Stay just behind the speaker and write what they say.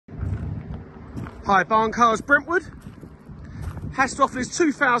Hi, Barn Cars Brentwood. Has to offer this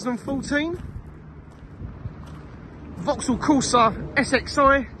 2014 Vauxhall Corsa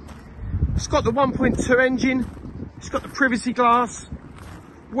SXI. It's got the 1.2 engine. It's got the privacy glass.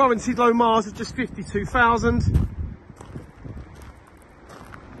 Warranted low miles at just 52,000. So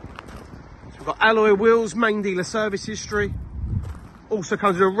we've got alloy wheels, main dealer service history. Also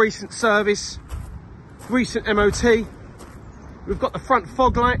comes with a recent service, recent MOT. We've got the front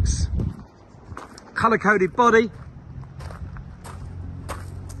fog lights, colour-coded body.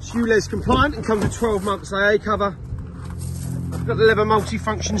 It's ULEZ compliant and comes with 12 months AA cover. We've got the leather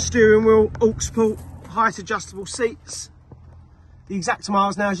multi-function steering wheel, aux port, height adjustable seats. The exact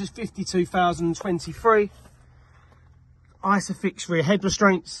miles now is just 52,023. ISOFIX rear head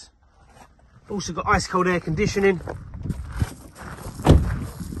restraints. Also got ice cold air conditioning.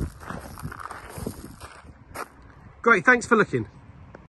 Great, thanks for looking.